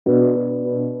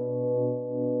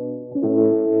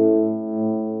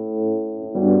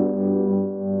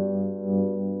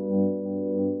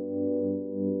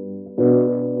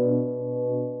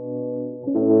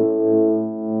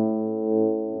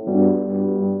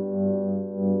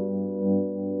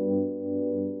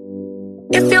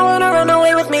If you wanna run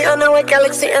away with me, I know a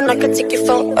galaxy and I could take you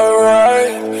for a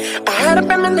ride. I had a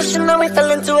premonition and we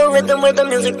fell into a rhythm where the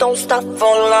music don't stop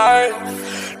for life.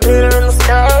 Glitter in the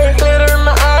sky, glitter in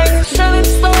my eyes, shining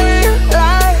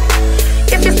starlight.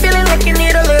 If you're feeling like you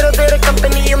need a little bit of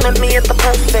company, you met me at the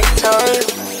perfect time.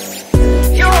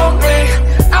 You want me,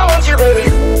 I want you, baby.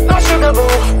 My sugar boo,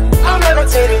 I'm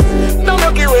levitating. The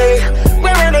Milky Way,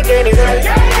 we're renegading. Yeah,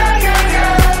 yeah, yeah,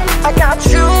 yeah. I got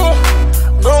you,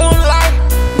 moonlight.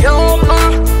 You're my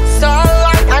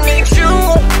starlight. I need you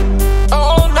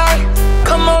all night.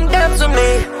 Come on, dance with me.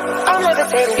 I'm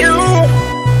levitating. You,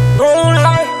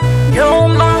 moonlight. You're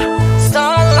my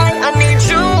starlight. I need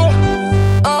you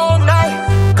all night.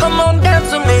 Come on,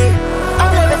 dance with me.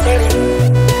 I'm levitating.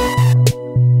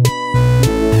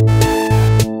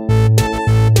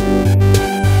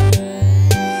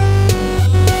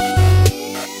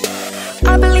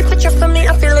 I believe that you're for me.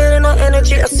 I feel it in our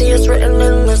energy. I see it's written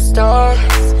in the stars.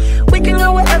 We can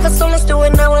go wherever, so let's do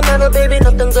it now or never, baby.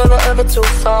 Nothing's ever too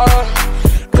far.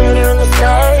 Glitter in the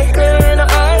sky, glitter in the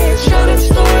eyes, shining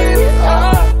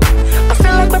starlight. I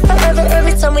feel like we're forever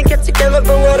every time we get together,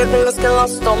 but whatever, let's get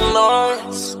lost on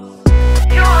Mars.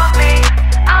 You want me,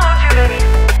 I want you, baby.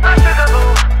 My sugar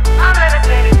boo, I'm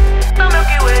levitating. The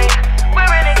Milky Way, we're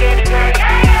renegading. Yeah,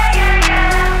 yeah, yeah, yeah,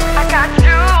 yeah. I got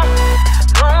you,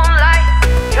 moonlight.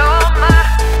 You're my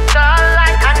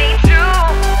starlight. I need you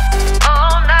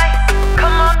all night.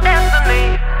 Come on, dance with me.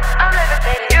 I'm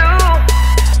levitating. You,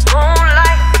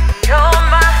 moonlight. You're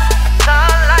my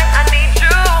starlight. I need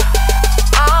you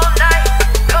all night.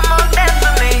 Come on, dance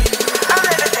with me. I'm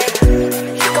levitating.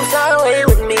 You can fly away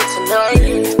with me tonight.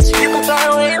 You can fly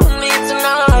away with me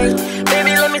tonight.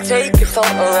 Baby, let me take you for a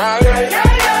ride. Yeah, yeah,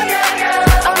 yeah,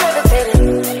 yeah. I'm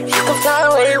levitating. You can fly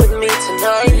away with me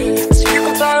tonight. You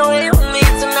can fly away with me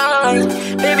tonight.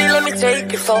 Baby, let me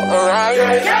take you for a ride.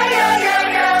 Yeah, yeah,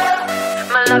 yeah,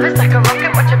 yeah. My love is like a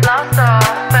rocket, watch it blast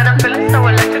off. And I'm feeling so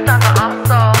electric, I'm my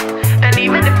ass off. And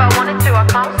even if I wanted to, I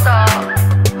can't stop.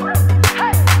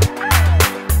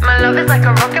 My love is like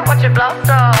a rocket, watch it blast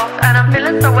off. And I'm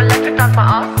feeling so electric, that's my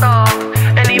ass off.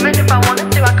 And even if I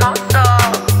wanted to, I can't